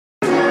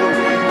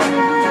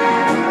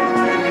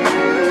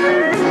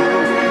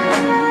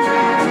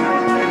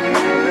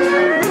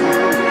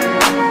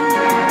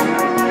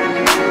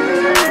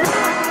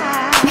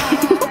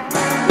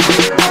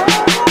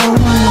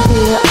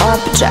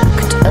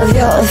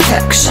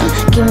perfection.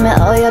 Give me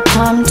all your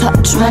time,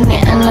 touch, money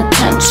and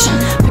attention.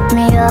 Pick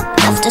me up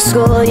after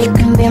school, you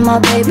can be my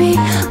baby.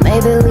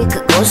 Maybe we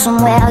could go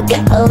somewhere,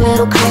 get a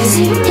little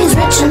crazy. He's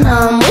rich and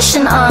I'm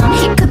wishing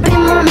he could be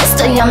my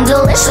Mr. Yum,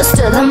 delicious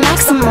to the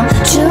maximum.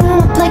 Chewing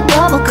up like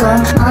bubblegum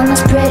on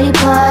this pretty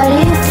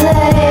party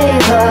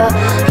flavor.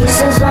 He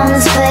says I'm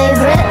his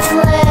favorite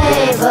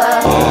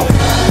flavor.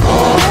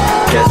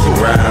 Catch me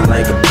riding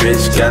like a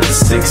bitch, got the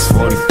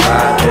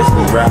 645. Catch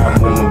me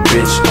riding with my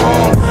bitch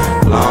on.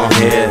 Long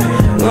hair,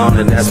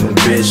 Lauranda, that's my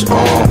bitch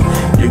on.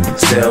 You can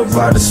tell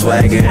by the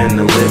swagger and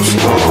the lips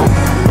on.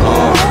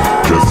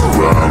 Catch me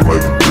riding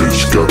like a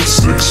bitch, got the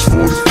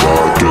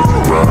 645. Catch me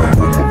riding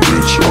with my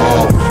bitch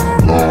on.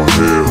 Long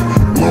hair,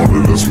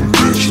 Lauranda, that's my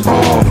bitch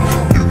on.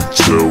 You can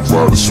tell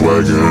by the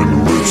swagger and the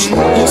lips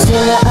on. You see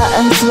that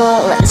I'm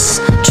flawless,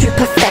 true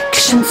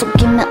perfection. So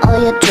give me all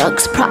your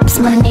drugs, props,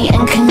 money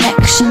and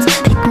connections.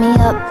 Pick me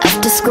up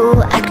after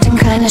school, acting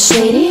kinda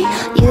shady.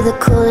 You're the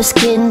coolest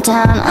kid in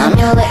town, I'm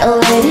your little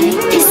lady.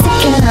 He's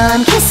sticking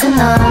on, kissing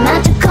on,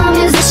 magical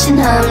musician.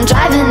 I'm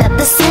driving at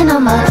the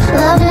cinema,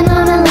 loving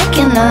on and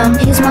licking him.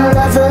 He's my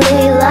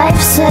lovely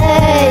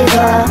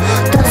lifesaver,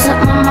 doesn't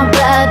want my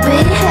bad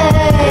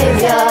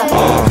behavior.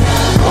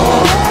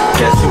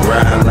 Catch me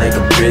riding like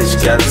a bitch,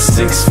 got the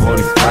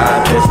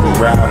 645. Catch me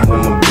riding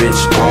with my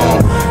bitch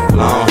on.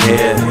 Long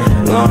hair,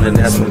 Lauranda,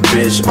 that's my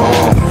bitch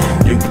on.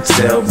 You can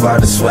tell by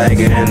the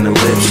swagger and the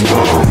lips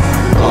on.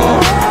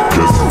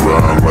 Catch me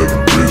riding like a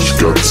bitch,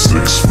 got the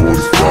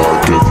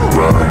 645. Catch me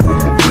riding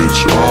with my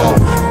bitch on.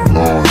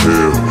 Long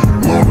hair,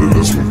 Lauranda,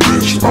 that's my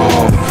bitch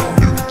on.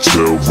 You can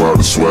tell by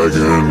the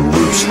swagger and the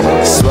lips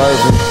on.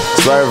 Swerving,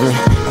 swerving,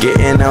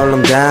 getting all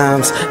them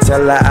dimes.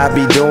 Tell her I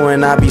be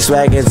doing, I be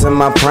swagging to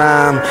my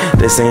prime.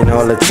 This ain't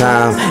all the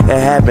time, it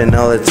happen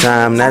all the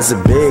time. That's a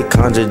big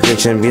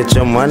contradiction, get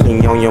your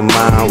money on your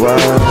mind.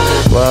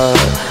 What?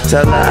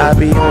 Tell her I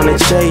be on the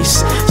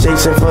chase,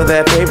 chasing for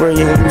that paper, and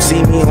you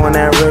see me on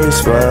that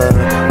race. What?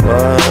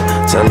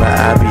 Tell her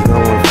I be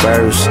going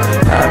first,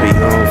 I be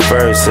going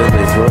first, till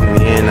they put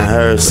me in a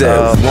hearse.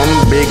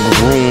 One big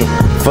room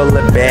full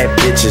of bad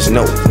bitches,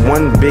 no,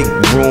 one big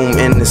room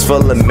and it's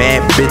full of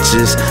mad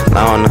bitches.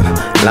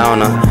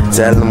 Lana,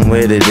 tell them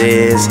what it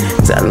is.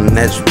 Tell them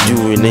that you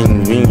do it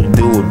and you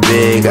do it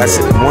big. I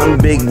said one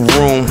big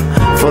room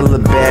full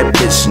of bad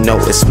bitches. No,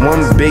 it's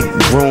one big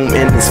room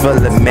and it's full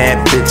of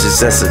mad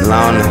bitches. I said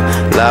Lana,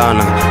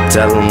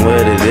 tell them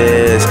what it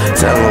is.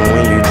 Tell them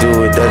when you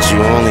do it that you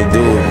only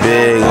do it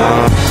big.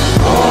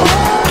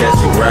 Catch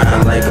me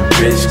riding like a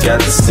bitch, got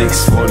the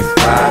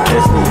 645.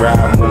 Catch me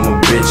riding with my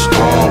bitch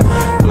on.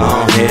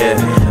 Long hair,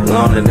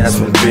 Lauranda, that's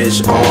my bitch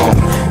on.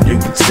 You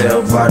can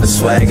tell by the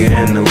swagger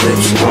and the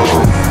lips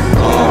on.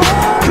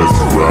 Catch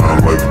me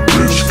riding like a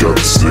bitch, got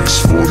the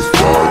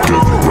 645.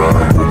 Catch me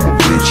riding with my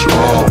bitch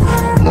on.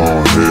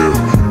 Long hair,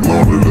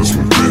 Lauranda, that's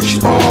my bitch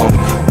on.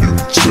 You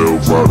can tell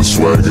by the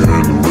swagger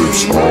and the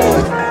lips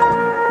on.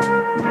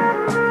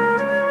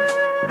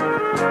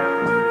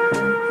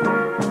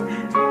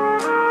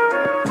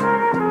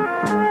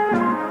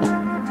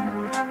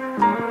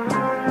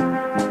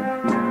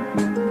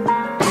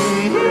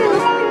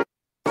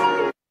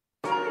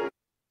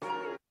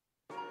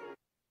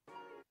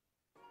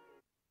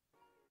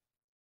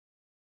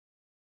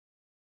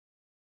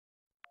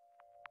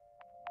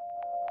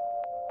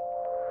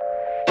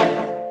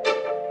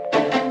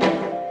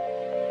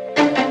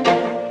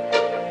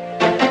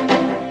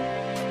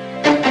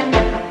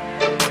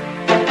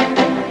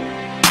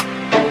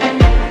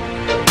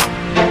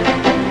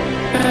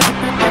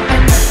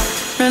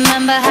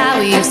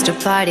 To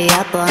party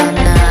up all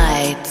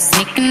night,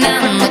 sneaking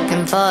down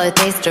looking for a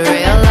taste of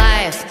real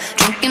life,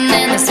 drinking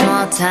in a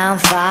small town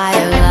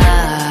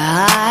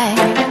firelight.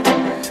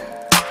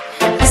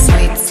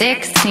 Sweet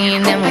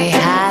 16 and we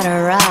had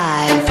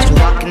arrived,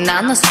 walking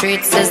down the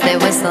streets as they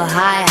whistle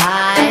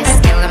high,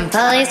 stealing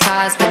police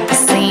cars with the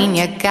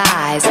senior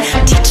guys.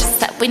 Teach us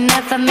that we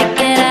never make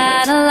it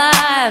out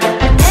alive.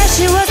 There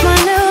she was, my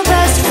new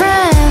best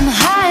friend,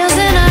 high heels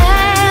in her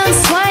hands,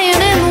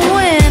 swaying in the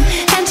wind,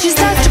 and she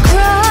starts to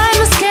cry.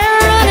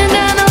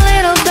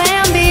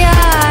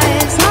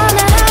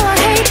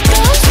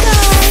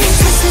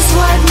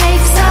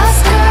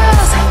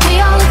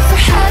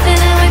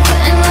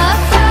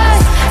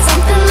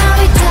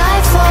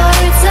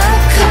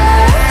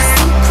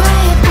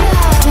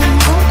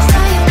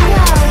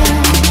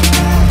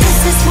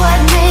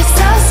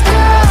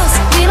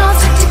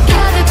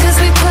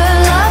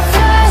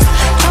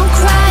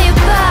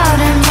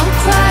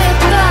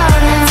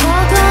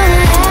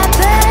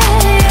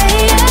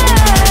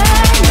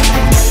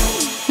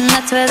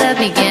 Where the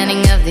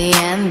beginning of the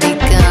end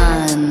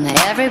begun.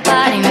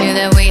 Everybody knew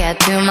that we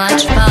had too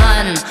much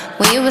fun.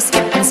 We were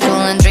skipping school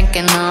and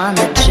drinking on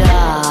the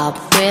job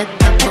with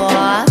the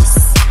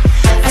boss.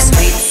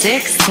 Sweet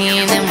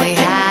 16 and we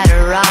had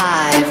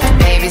arrived.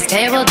 Baby's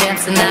table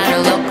dancing at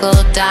a local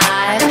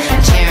dive,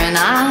 cheering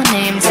our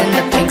names in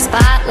the pink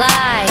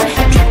spotlight,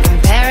 drinking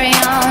Perry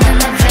on in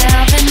the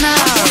velvet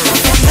night.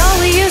 So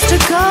we used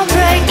to go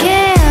break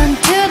in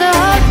to the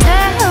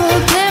hotel,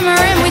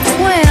 glimmering we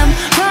twin.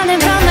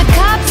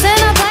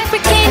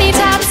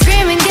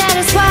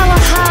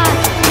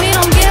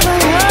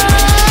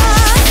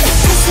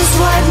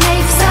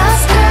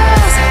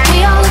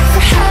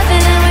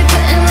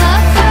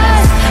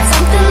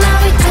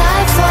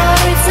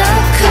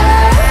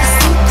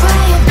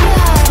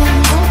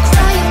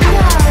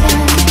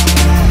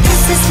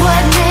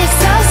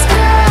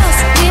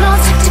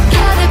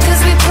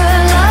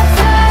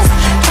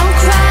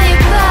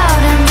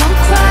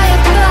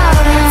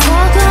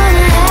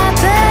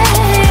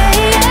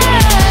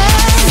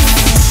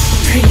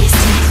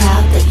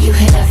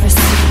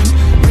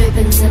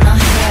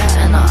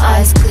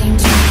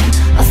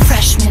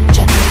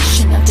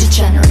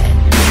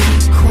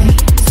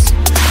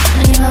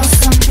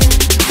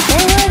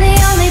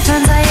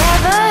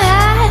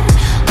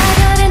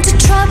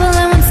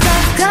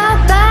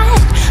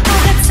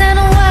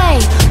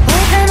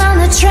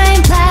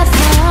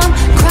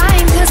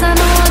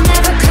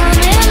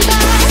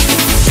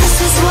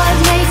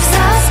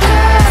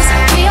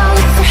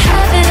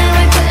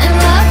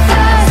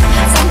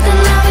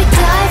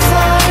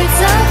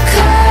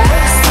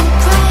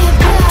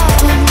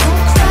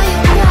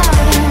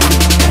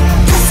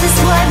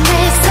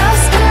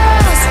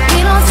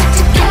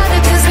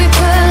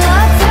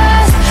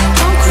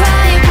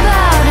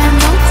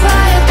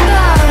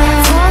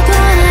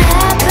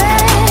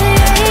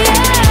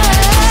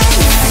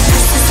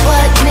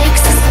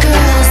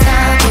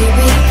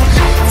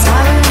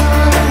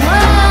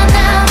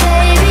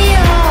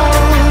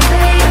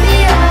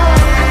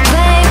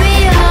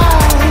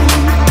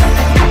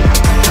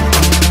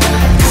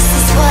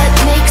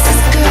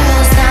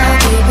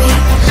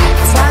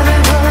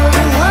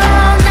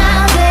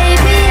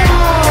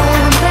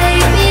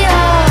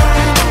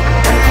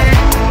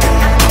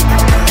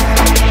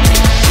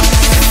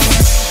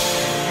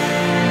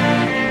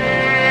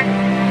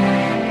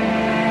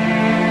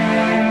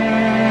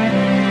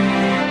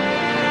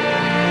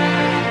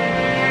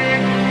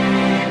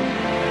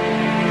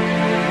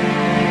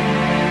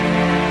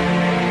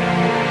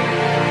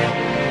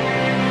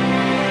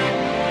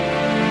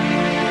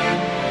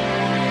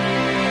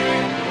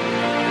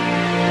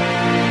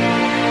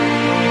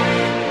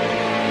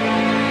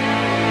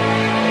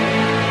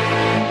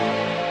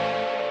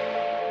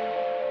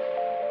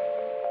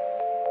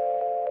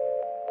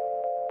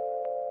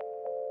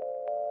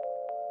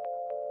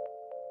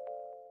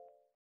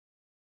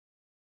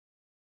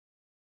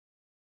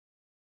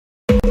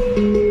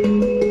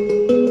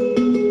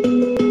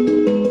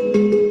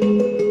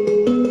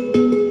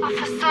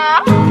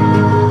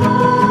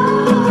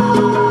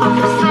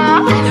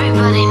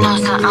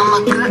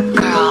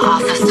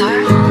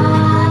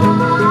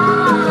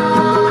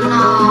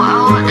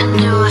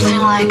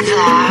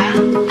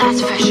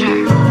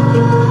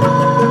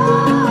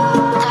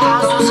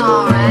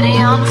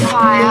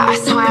 I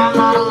swear I'm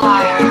not a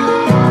liar.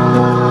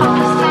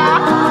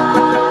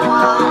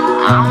 Well,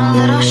 I'm a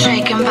little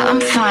shaken, but I'm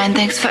fine,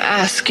 thanks for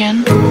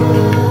asking.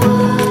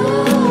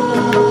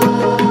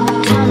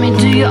 Tell me,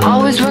 do you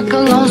always work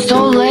alone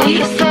so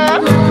late, sir?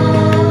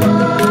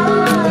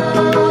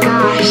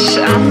 Gosh,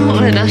 I'm a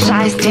little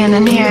shy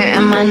standing here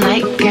in my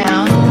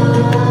nightgown.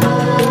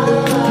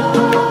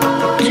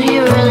 Do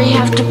you really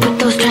have to put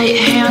those tight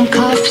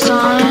handcuffs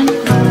on?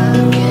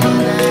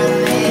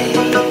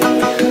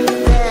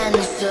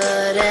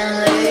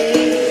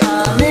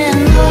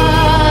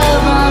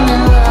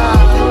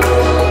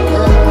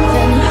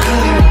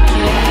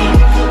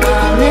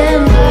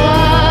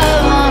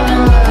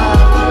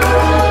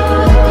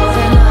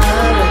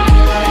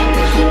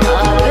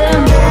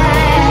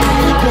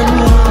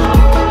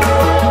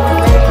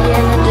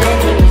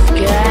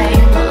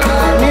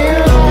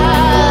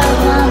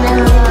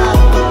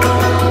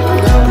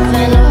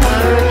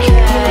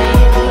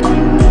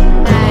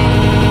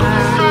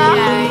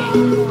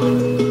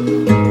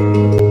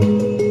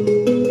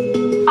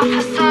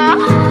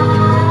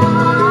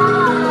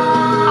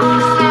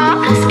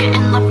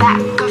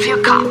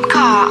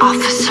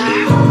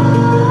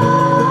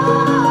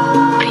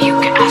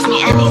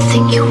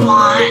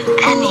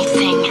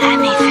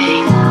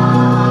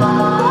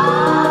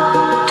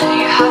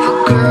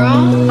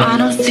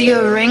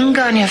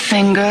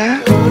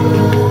 Finger.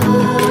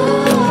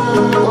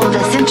 Well,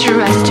 that's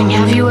interesting.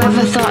 Have you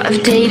ever thought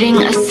of dating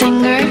a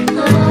singer?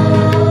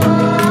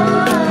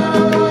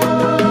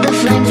 The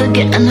flames are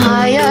getting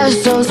higher,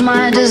 so's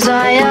my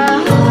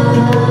desire.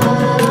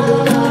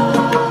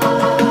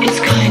 It's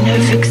kind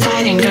of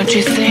exciting, don't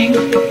you think?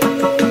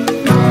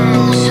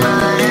 And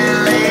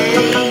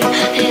suddenly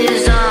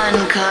he's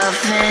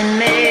uncuffing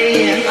me.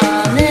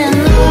 I'm in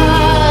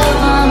love,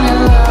 I'm in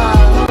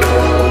love.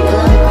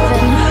 Love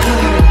and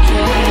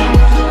hurricane.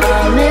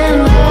 I'm in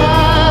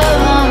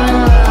love, I'm in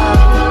love.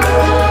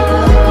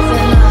 Love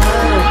and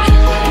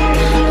hurricane.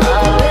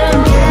 I've been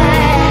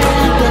bad,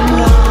 I've been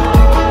wrong.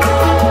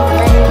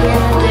 Playing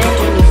a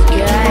dangerous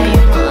game.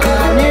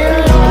 I'm in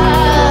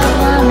love,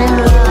 I'm in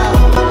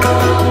love.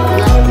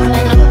 Love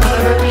and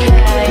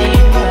hurricane.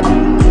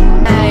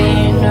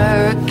 Rain,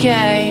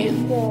 hurricane.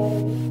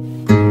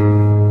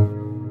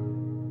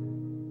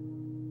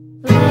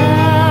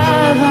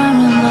 Love, I'm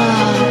in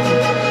love.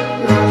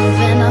 Love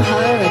and a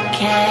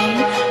hurricane.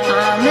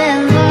 I'm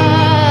in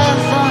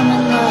love, I'm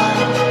in love.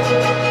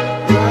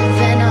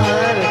 Love and a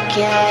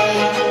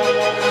hurricane.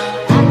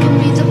 I can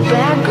be the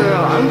bad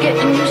girl, I'm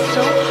getting you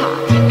so hot.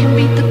 You can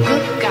be the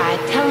good guy,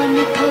 telling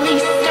me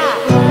police stop.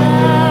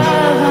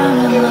 Love, I'm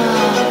in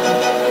love.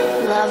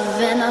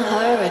 Love and a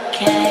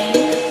hurricane.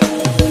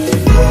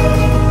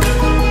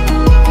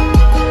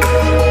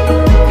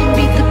 You can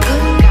be the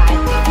good guy.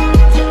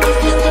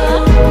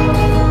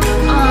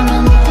 I'm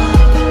in love.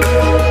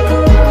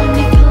 Telling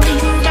me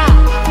police stop.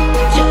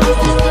 You can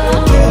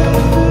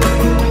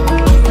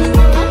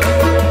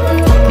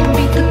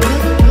be the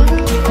good.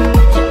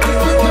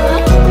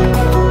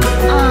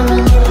 I'm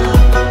in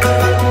love.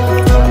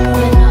 Love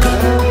and a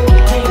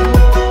hurricane.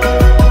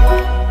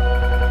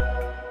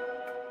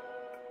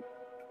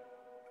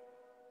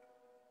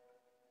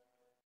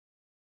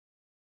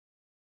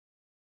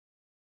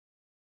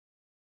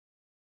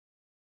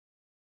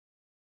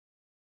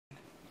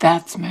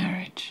 That's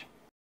marriage.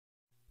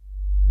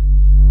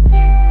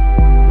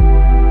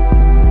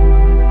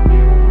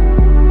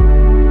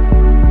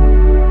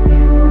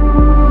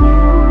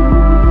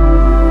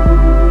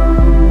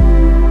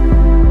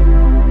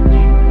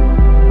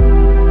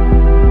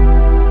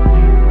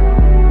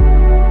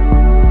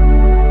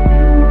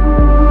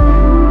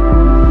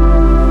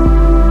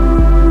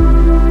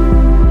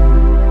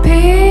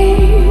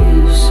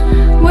 Peace,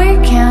 we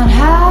can't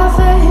have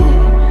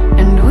it,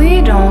 and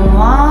we don't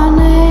want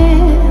it.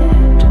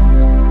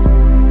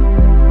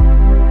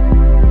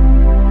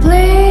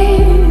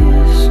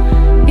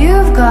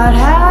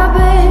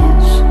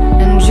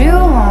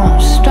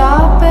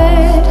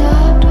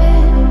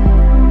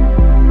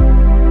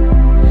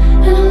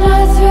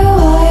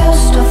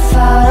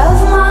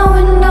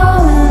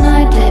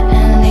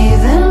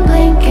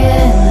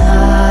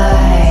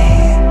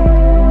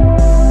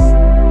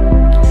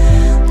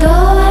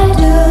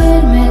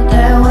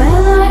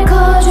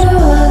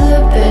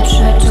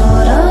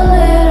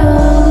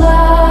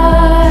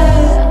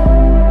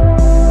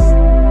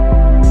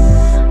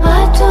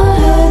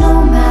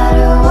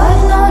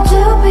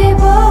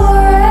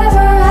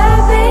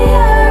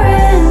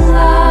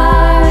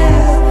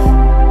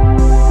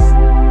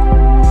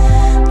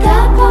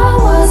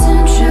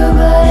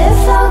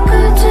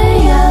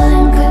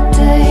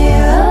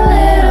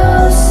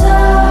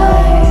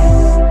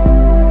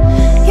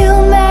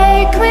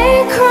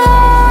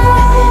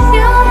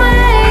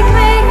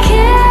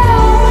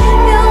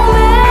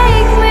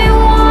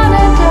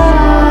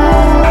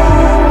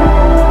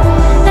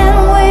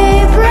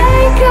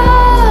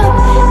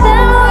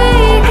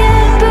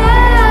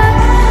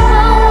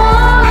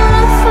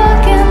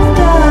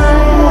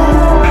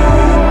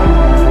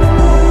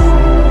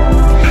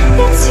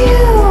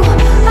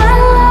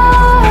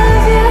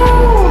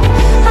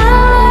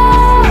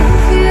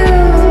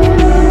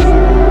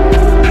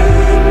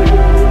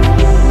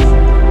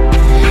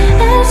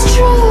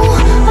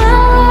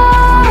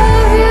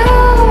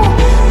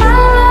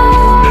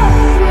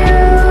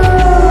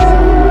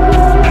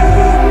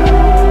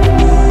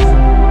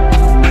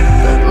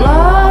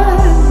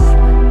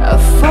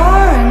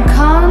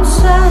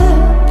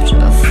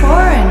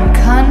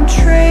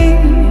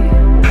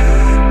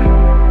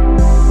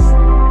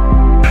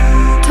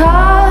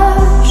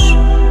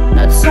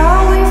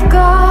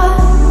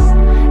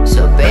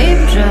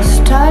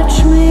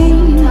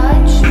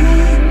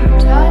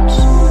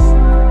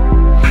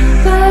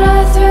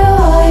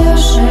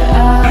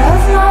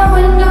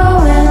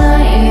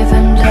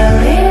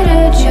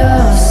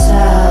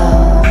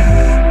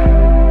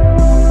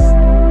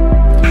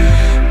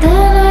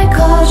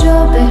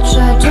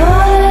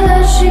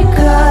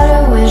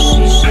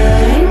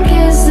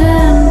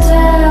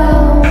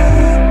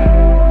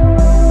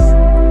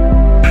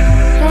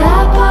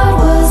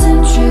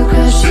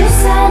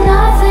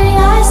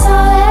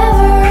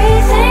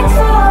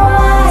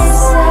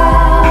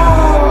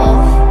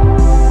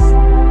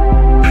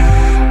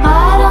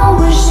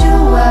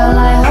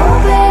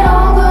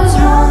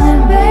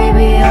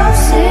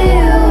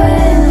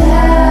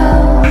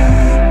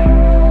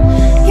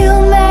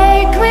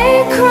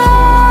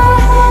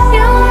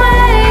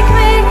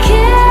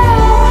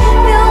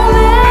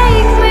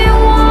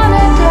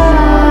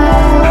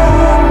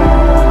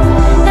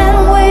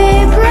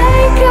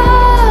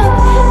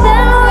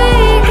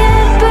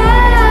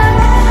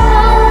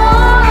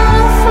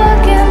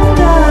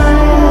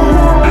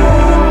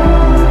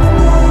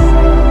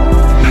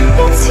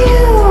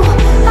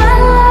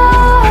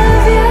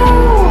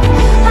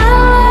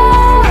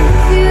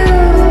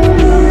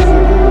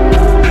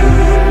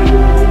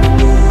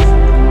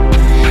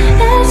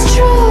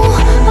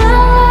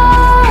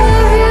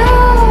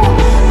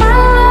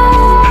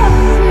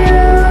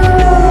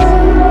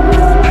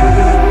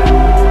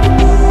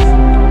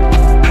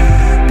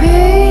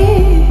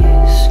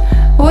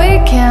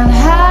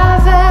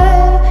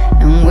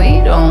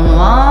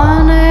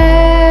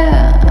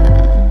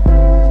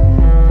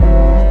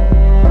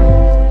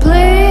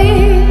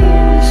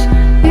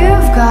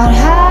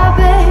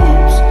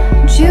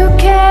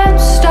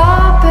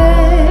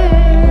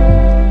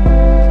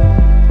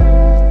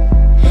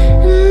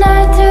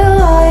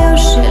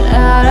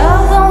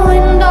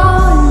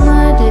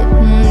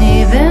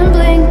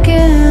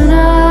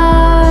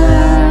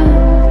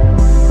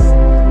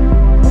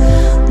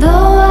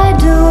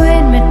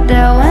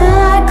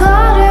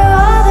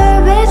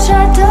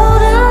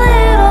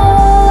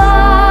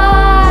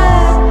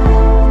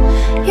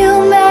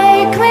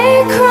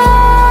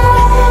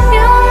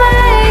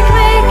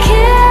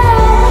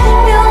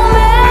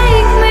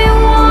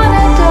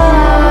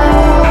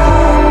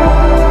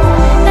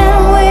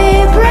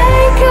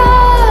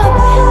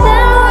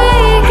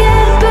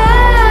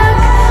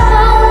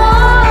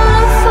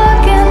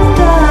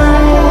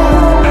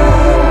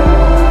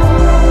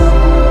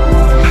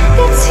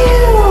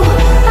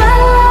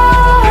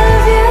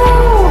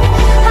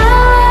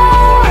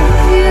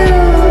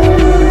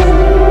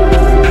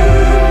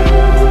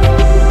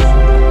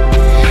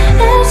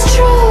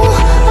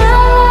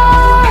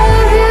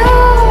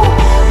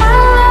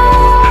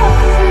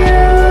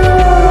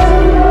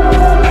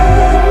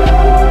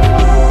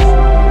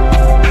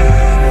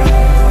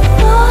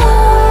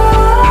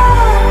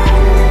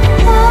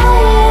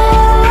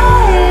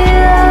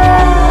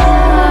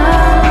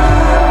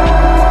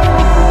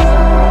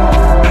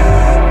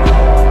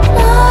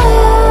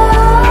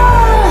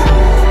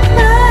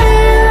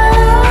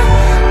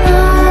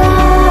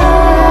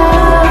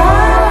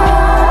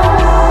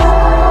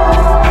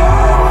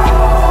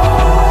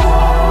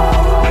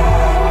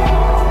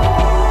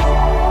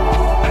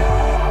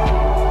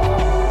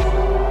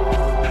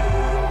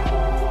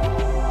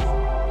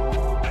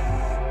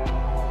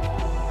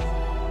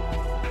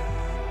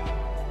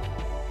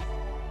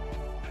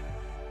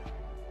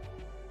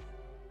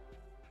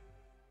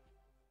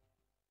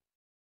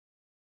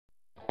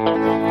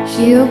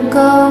 You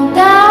go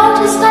down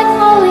just like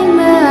Holy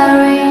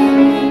Mary,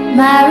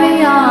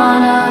 Mary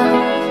on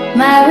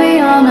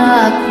a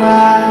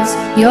cross.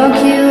 Your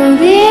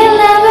beauty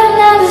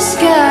never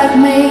scared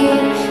me,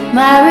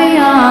 Mary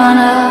on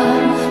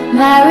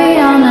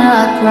a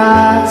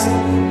cross.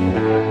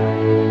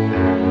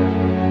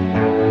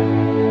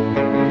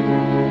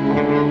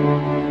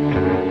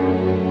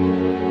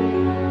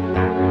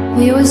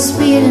 We were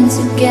speeding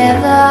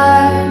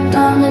together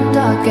down the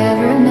dark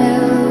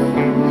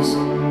avenues,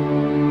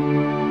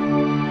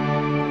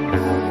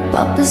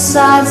 but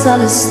besides all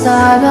the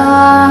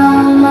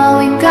stardom, all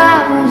we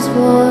got was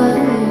wood.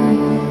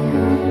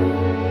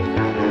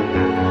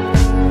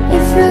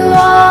 And through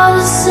all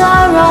the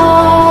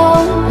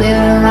sorrow, we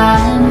were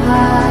riding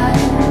high.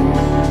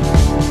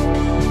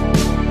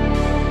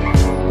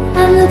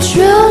 And the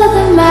truth of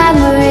the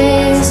matter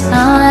is,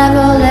 I'll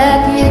never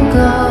let you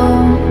go,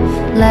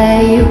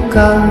 let you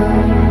go.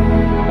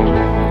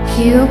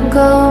 You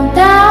go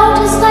down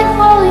just like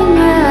Holy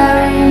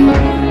Mary,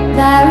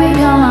 married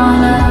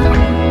on a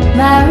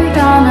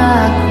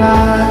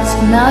cross.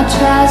 Now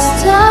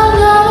trust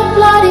another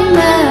Bloody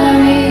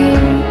Mary,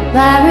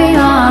 married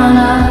on a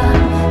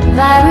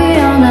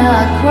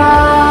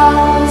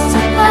cross.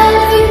 And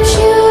if you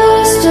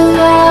choose to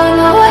run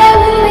away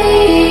with me,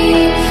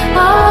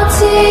 I'll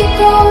take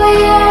over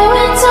you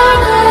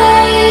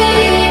entirely,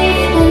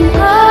 and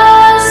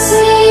I'll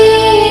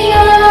see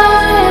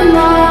nothing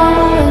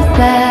more of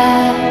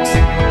that.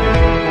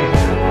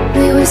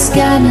 We were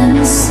scanning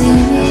the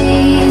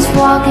cities,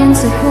 walking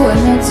to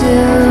corners.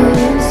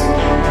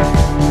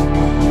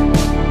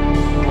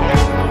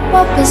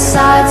 But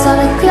besides all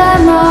the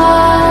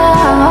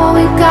glamour, all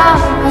we got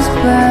was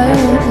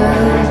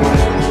burgers.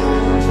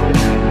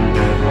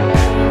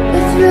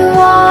 But through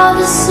all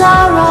the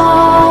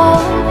sorrow,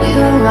 we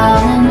were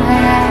running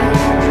high.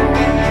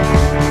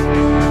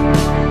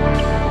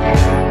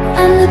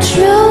 And the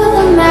truth of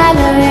the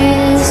matter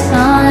is,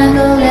 I'll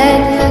never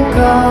let you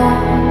go,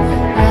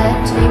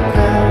 let you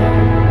go.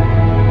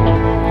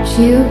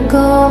 You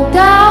go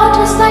down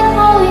just like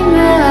Holy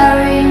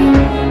Mary,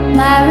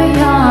 married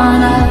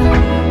on a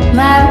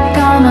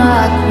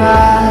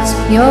cross.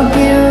 Your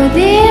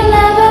beauty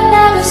never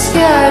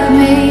scared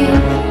me,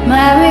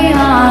 married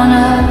on a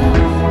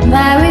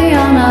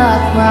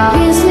cross.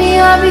 Kiss me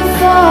up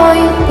before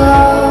you go,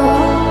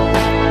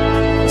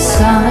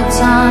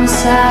 summertime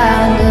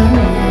sadness.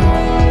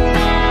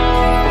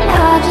 I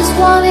just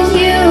wanted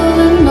you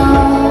to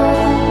know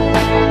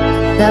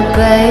that,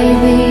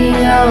 baby,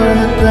 you're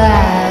the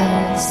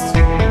best.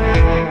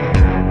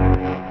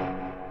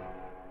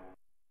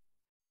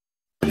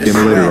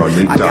 Emulator on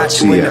I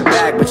got you in the myth.cx.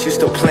 bag, but you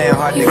still playing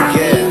hard to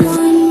get.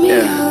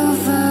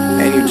 Yeah,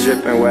 and you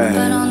dripping wet.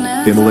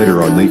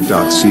 Emulator on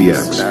myth.cx.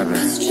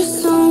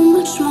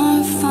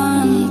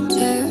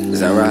 Is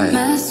that right?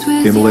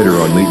 Emulator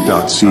on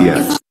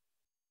myth.cx.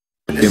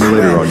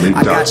 Emulator on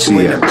I got you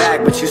in the myth.cx.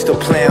 bag, but you still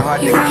playing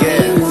hard to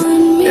get.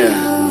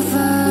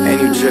 Yeah,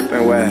 and you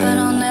dripping wet.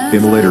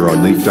 Emulator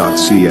on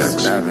myth.cx.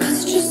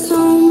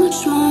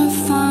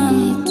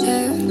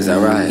 Is that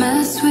right?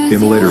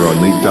 Emulator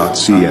on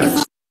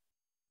myth.cx.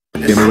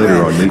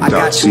 Emulator on I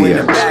got you in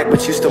the myth.cx. bag,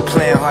 but you still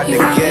playing hard to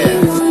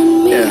get.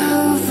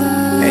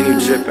 Yeah, and you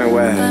dripping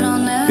wet.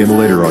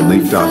 Emulator on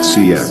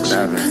myth.cx.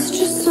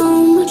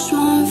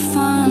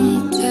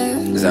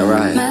 Is that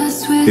right?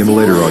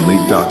 Emulator on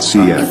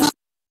myth.cx.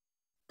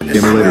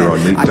 Emulator on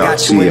I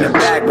got you in the myth.cx.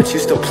 bag, but you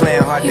still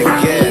playing hard to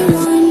get.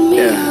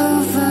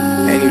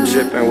 Yeah, and you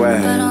dripping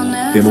wet.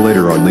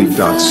 Emulator on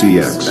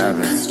myth.cx.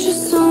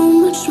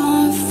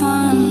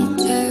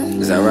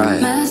 Is that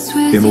right?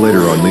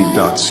 Emulator on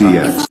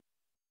myth.cx.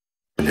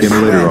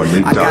 Emulator on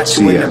I got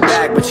you in the myth.cx.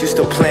 bag, but you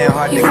still playing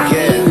hard to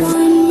get.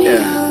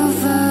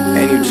 Yeah,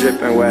 and you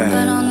dripping wet.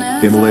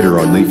 Emulator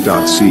on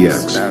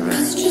myth.cx.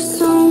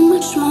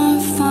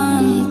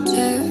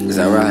 Is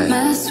that right?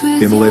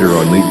 Emulator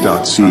on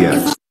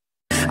myth.cx.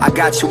 I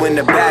got you in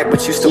the bag,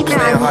 but you still Keep it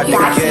playing on hard to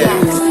myth.cx. get.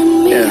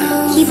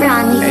 Yeah, Keep it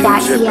on and you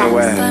dripping myth.cx.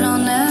 wet.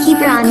 Keep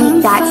it on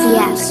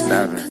myth.cx.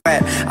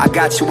 I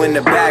got you in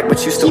the bag,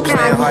 but you still Keep it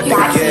playing on hard to get.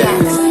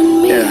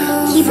 myth.cx.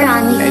 Yeah, Keep it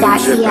on and you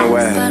dripping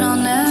wet.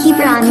 myth.cx. Keep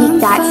it on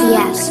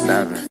myth.cx.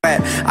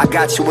 I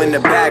got you in the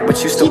bag,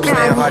 but you still Keep it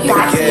playing on hard to get.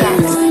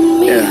 myth.cx.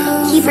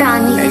 Yeah, Keep it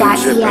on and you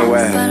dripping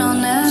wet.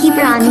 myth.cx. Keep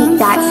it on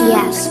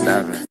myth.cx.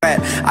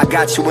 I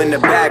got you in the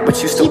bag,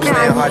 but you still Keep it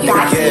playing on hard to get.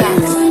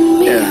 myth.cx.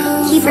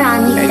 Yeah, Keep it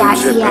on and you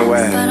dripping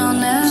wet.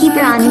 myth.cx. Keep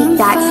it on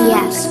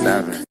myth.cx.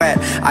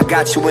 I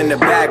got you in the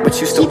bag, but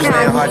you still Keep it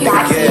playing on hard to get.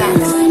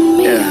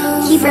 myth.cx.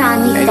 Yeah, Keep it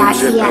on and you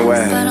dripping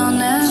wet.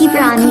 myth.cx. Keep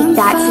it on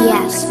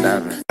myth.cx.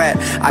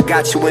 I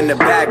got you in the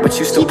bag, but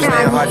you still Keep it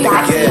playing on hard to get.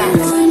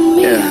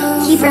 myth.cx.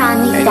 Yeah, Keep it on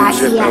and you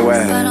dripping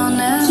wet.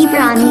 myth.cx. Keep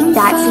it on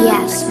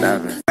myth.cx.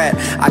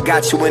 I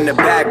got you in the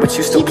bag, but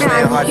you still Keep it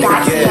playing on hard to get.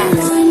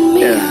 myth.cx.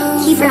 Yeah,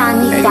 Keep it on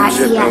and you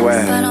dripping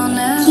wet.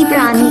 myth.cx. Keep it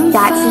on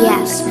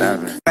myth.cx.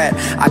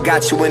 I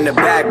got you in the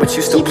bag, but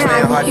you still Keep it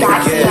playing on hard to get.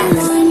 myth.cx.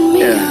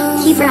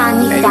 Yeah, Keep it on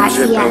and you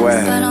dripping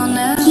wet.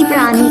 myth.cx. Keep Keep it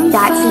on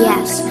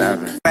myth.cs.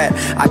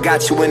 I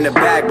got you in the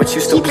bag, but you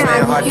still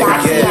playing hard to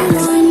get.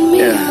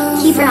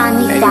 Keep it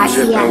on myth.cs.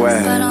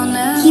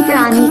 Keep it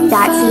on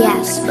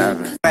myth.cs.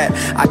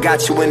 I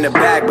got you in the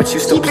bag, but you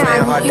still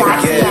playing hard to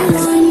get.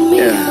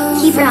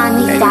 Keep it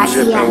on myth.cs.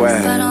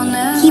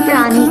 Keep it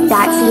on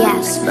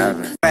myth.cs.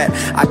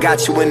 I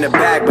got you in the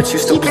bag, but you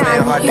still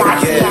playing hard to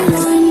get.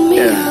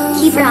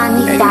 Keep it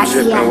on myth.cs.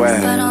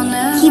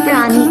 Keep it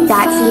on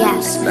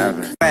myth.cs.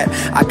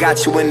 I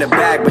got you in the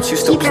bag, but you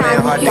still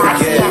playing hard to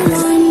get.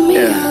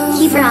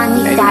 Keep it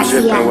on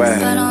myth.cs.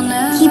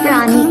 Keep it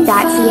on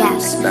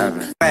myth.cs.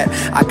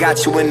 I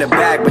got you in the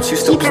bag, but you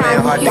still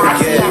playing hard to get.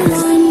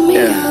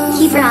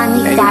 Keep it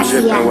on myth.cs.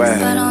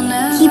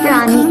 Keep it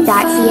on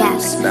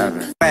myth.cs.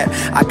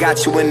 I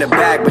got you in the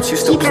bag, but you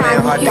still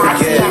playing hard to get.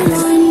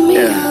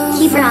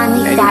 Keep it on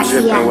myth.cs.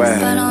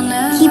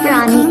 Keep it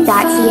on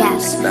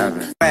myth.cs.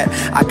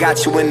 I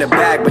got you in the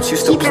bag, but you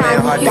still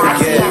playing hard to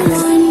get.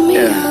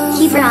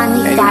 Keep it on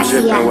myth.cs.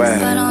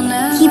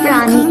 Keep it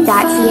on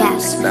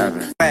myth.cs.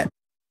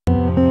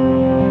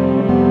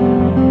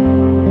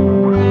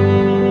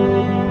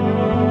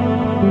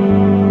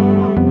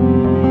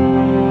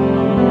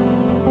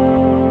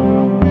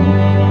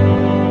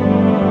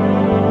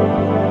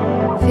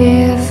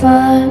 Feel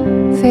fun,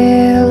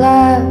 feel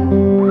love,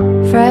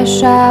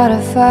 fresh out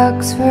of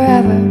fucks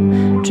forever,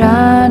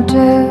 trying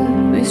to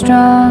be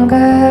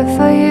stronger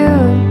for you.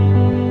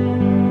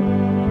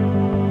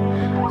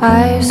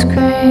 Ice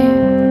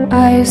cream,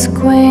 ice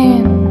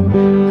queen,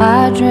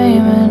 I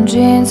dream in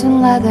jeans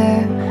and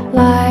leather,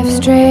 live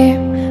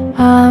stream,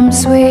 I'm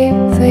sweet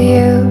for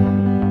you.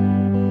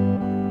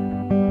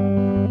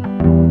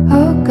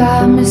 Oh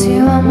God, miss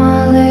you on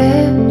my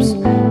lips,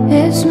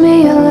 it's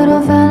me, a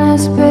little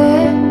Venice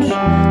bitch,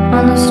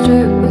 on the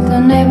stoop with the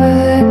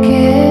neighborhood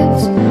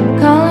kids,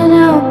 calling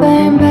out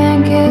bang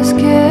bang kiss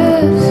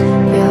kiss.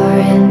 You're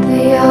in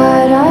the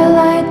yard, I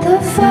light the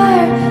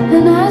fire,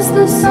 and as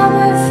the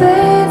summer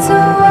fades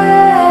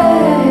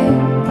away,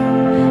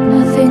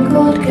 nothing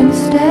cold can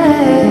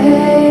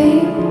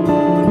stay.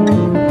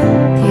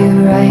 You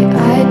right,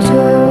 I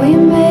tour, we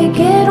make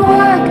it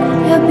work.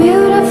 You're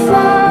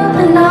beautiful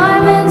and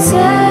I'm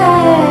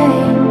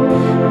insane.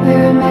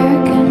 We're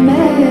American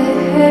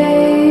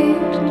made.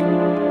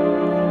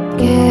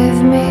 Give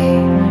me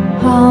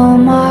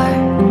Hallmark,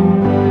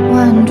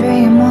 one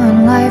dream,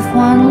 one life,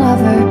 one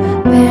lover.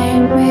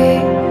 Paint me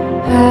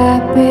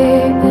happy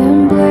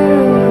in blue.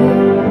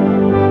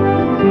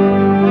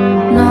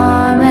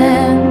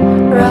 Norman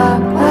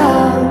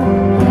Rockwell,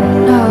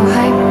 no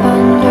hype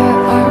under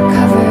our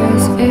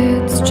covers.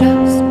 It's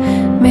just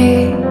me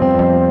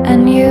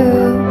and you.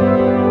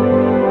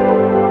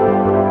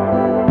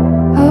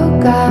 Oh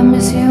God,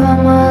 miss you on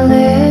my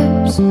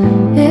lips,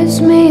 it's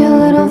me, a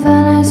little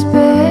Venice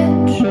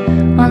bitch,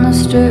 on the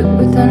stoop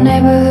with the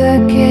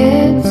neighborhood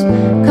kids,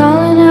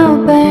 calling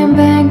out bang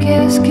bang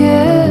kiss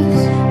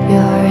kiss.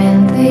 You're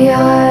in the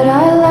yard, I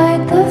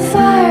light the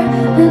fire,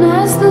 and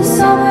as the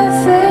summer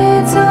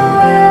fades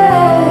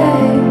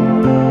away,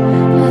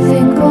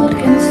 nothing cold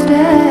can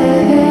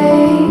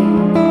stay.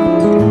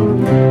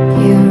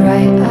 You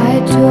right,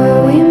 I tour,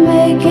 we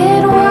make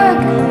it work.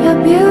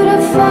 You're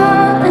beautiful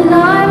and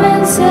I'm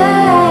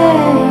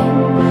insane.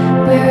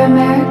 We're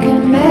American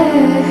made.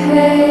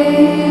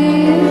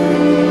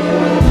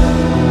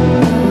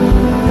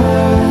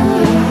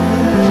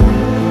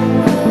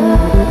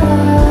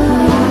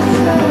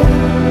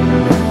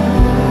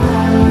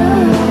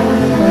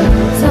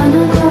 Son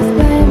of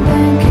bang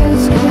bang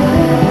kiss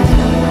kiss.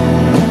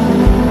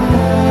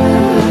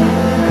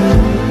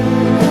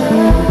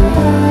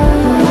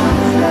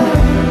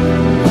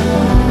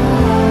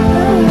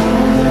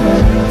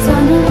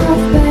 Son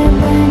of bang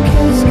bang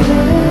kiss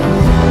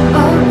kiss.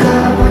 Oh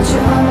God, want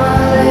you on my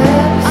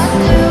lips.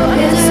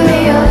 It's me,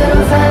 a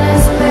little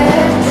Venice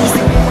bitch,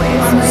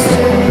 on the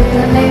street with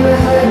the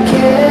neighborhood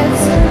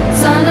kids,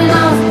 signing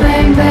off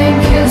bang bang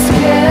kiss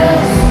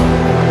kiss.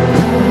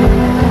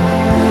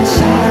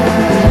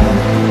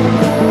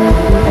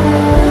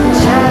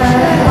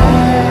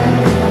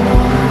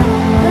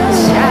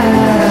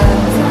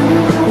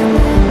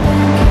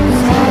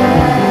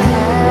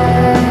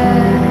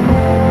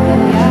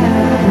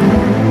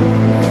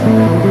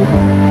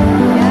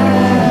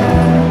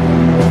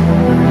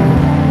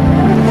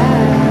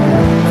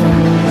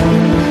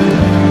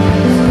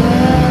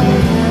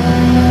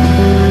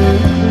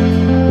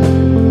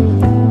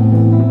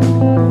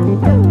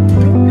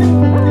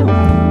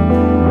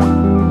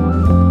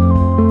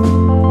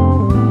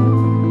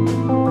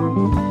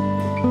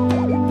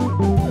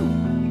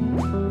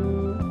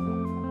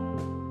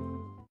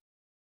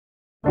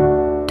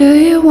 Do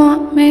you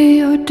want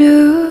me or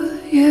do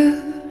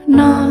you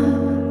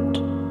not?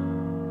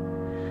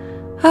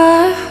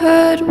 I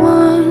heard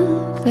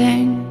one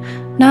thing,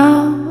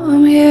 now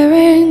I'm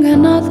hearing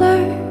another.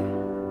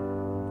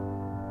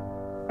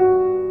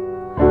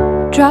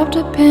 Dropped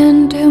a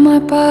pin to my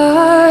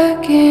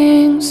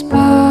parking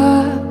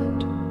spot.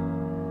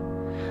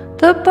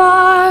 The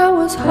bar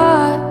was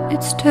hot,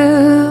 it's 2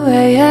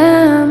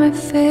 a.m., it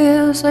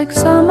feels like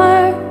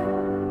summer.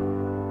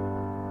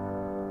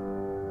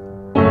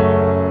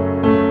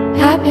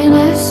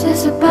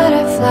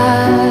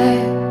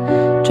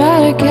 butterfly.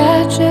 Try to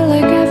catch it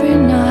like every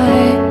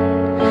night.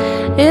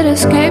 It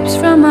escapes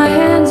from my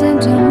hands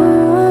into moonlight.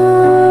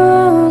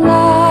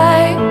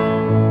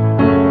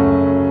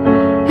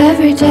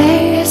 Every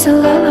day is a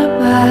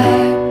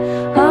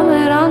lullaby. Hum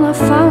it on the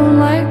phone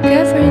like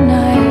every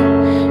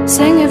night.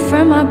 Sing it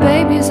for my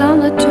babies on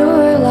the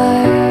tour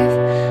life.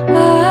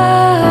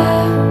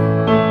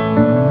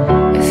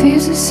 If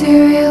he's a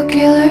serial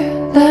killer,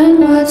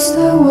 then what's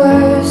the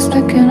worst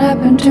that can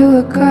happen to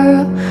a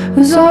girl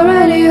who's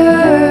already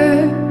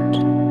hurt?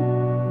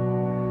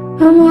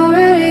 I'm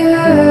already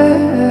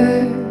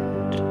hurt.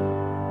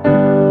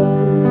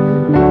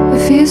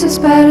 If he's as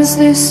bad as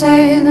they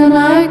say, then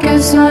I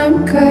guess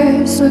I'm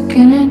cursed.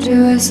 Looking into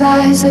his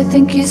eyes, I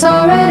think he's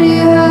already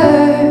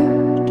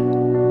hurt.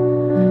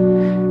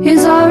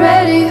 He's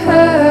already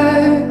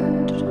hurt.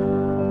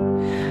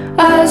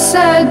 I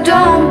said,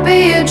 don't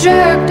be a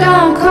jerk,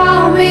 don't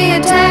call me a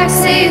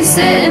taxi.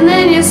 Sitting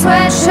in your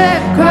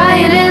sweatshirt,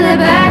 crying in the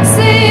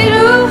backseat.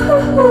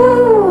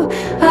 Ooh,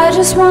 I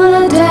just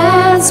wanna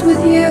dance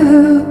with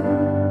you.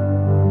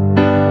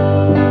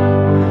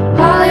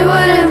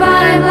 Hollywood and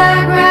Vine,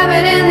 Black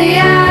Rabbit in the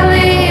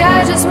alley.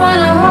 I just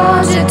wanna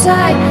hold you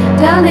tight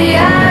down the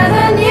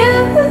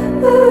avenue.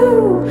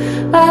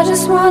 I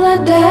just wanna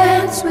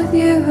dance with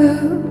you.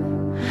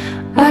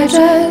 I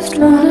just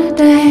wanna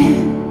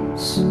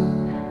dance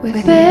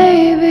with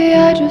baby,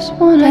 I just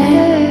wanna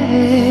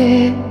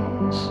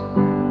dance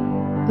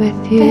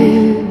with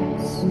you.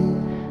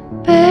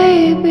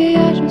 Baby,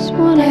 I just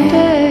wanna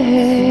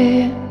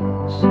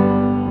dance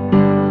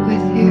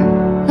with you.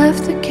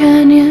 Left the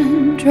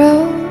canyon,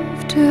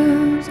 drove to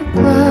the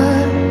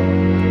club.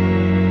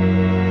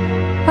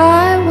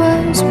 I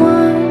was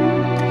one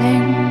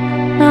thing,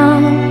 now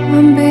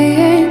I'm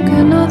being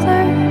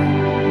another.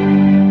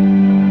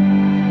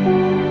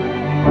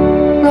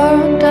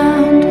 Roll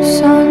down to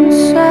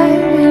sunset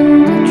in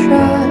the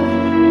truck.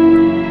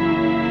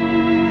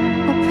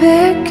 I'll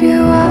pick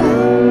you up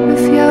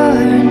if you're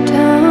in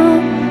town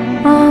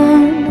on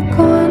the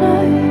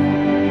corner.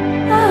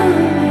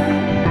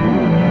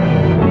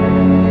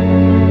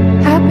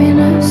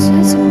 Happiness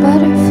is a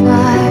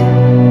butterfly.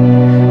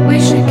 We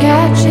should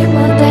catch it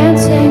while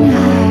dancing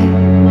high.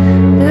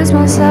 Lose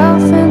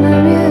myself in the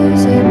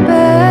music,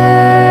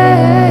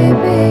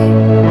 baby.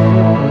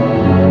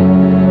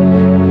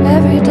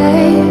 Every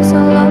day is a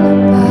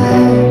lullaby.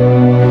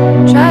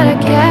 Try to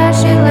catch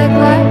it like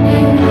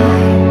lightning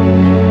high.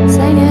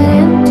 Sing it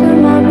into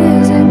my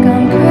music,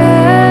 I'm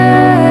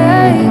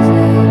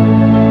crazy.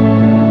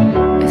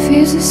 If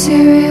he's a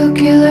serial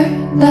killer,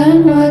 then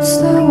what's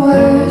the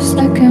worst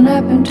that can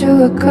happen to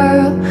a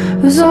girl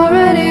who's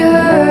already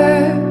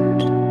hurt?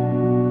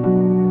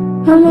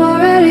 I'm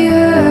already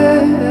hurt.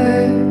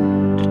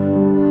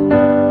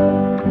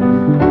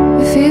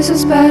 If he's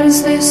as bad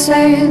as they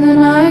say, then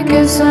I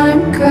guess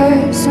I'm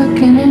cursed.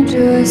 Looking into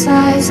his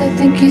eyes, I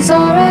think he's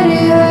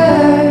already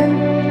hurt.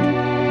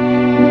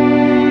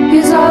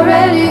 He's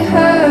already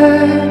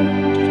hurt.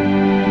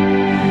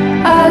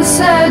 I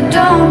said,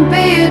 don't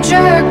be a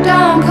jerk,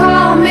 don't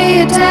call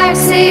me a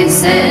taxi.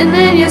 Sitting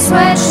in your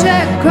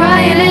sweatshirt,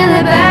 crying in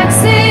the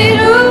backseat.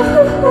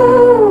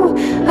 Ooh,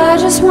 I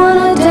just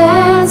wanna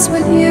dance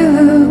with you.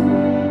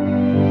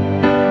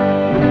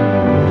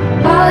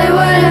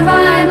 Hollywood and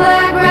Vine,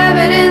 Black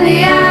Rabbit in the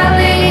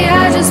alley.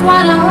 I just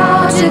wanna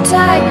hold you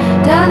tight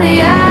down the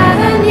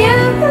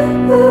avenue.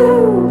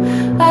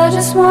 I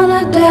just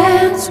wanna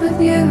dance with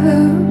you.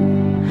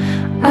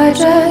 I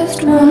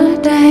just wanna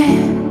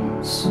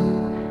dance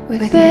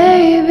with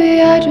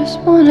baby, I just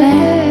wanna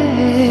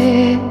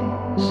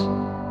dance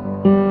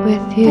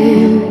with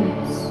you.